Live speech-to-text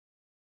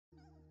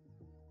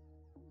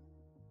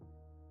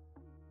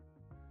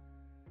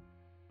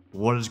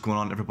What is going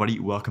on, everybody?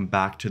 Welcome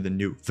back to the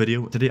new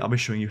video. Today I'll be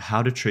showing you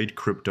how to trade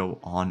crypto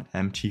on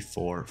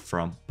MT4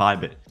 from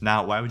Bybit.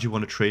 Now, why would you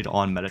want to trade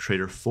on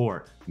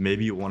MetaTrader4?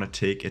 Maybe you want to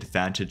take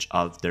advantage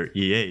of their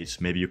EAs.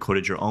 Maybe you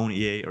coded your own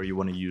EA, or you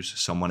want to use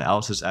someone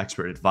else's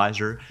expert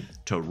advisor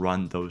to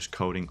run those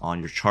coding on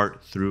your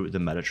chart through the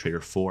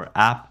MetaTrader4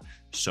 app.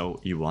 So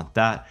you want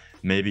that.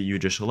 Maybe you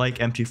just like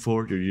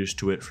MT4, you're used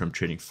to it from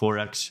trading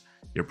Forex.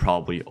 You're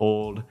probably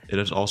old. It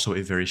is also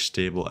a very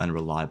stable and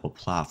reliable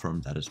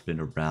platform that has been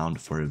around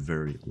for a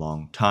very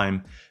long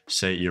time.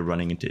 Say you're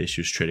running into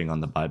issues trading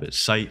on the Bybit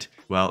site.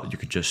 Well, you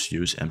can just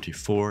use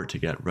MT4 to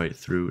get right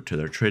through to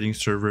their trading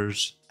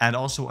servers. And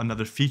also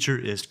another feature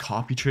is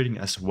copy trading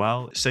as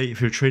well. Say if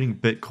you're trading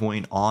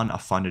Bitcoin on a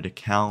funded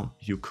account,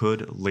 you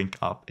could link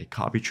up a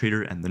copy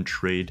trader and then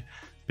trade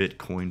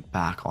Bitcoin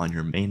back on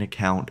your main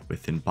account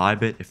within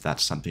Bybit if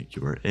that's something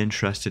you are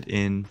interested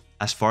in.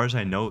 As far as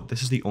I know,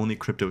 this is the only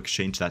crypto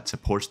exchange that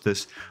supports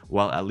this,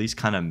 well, at least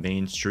kind of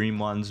mainstream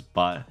ones,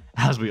 but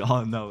as we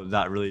all know,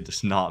 that really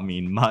does not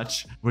mean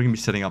much. We're gonna be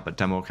setting up a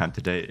demo account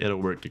today.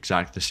 It'll work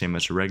exactly the same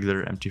as a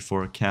regular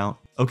MT4 account.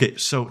 Okay,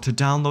 so to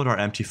download our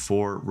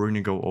MT4, we're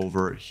gonna go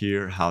over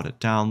here how to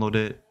download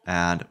it,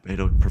 and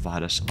it'll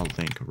provide us a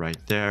link right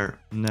there.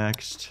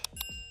 Next,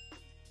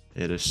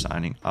 it is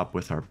signing up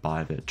with our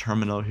Bybit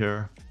terminal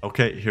here.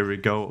 Okay, here we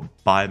go.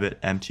 Bybit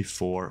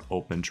MT4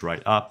 opens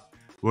right up.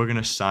 We're going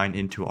to sign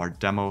into our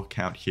demo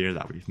account here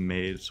that we've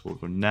made. So we'll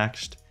go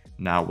next.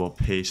 Now we'll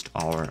paste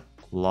our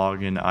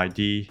login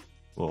ID.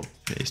 We'll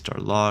paste our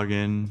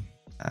login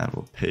and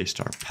we'll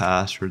paste our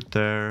password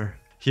there.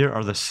 Here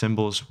are the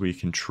symbols we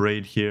can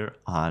trade here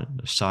on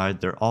the side.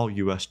 They're all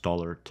US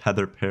dollar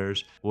tether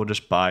pairs. We'll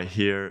just buy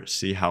here,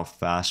 see how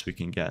fast we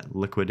can get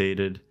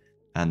liquidated.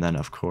 And then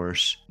of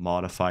course,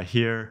 modify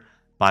here.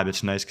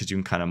 Bybit's nice because you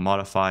can kind of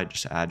modify,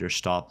 just add your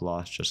stop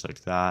loss just like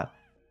that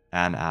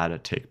and add a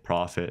take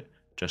profit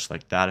just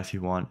like that if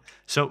you want.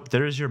 So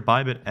there's your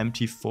Bybit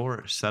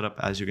MT4 setup,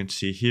 as you can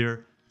see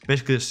here.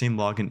 Basically the same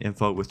login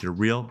info with your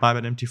real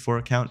Bybit MT4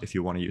 account. If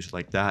you want to use it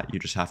like that, you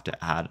just have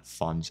to add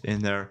funds in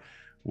there,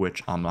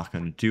 which I'm not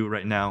going to do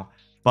right now.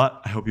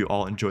 But I hope you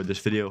all enjoyed this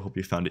video. Hope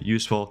you found it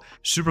useful.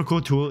 Super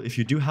cool tool. If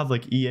you do have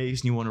like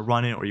EAs and you want to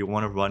run it, or you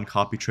want to run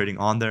copy trading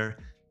on there,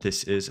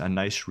 this is a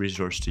nice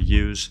resource to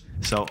use.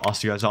 So I'll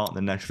see you guys all in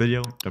the next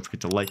video. Don't forget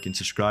to like and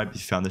subscribe if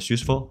you found this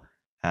useful,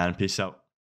 and peace out.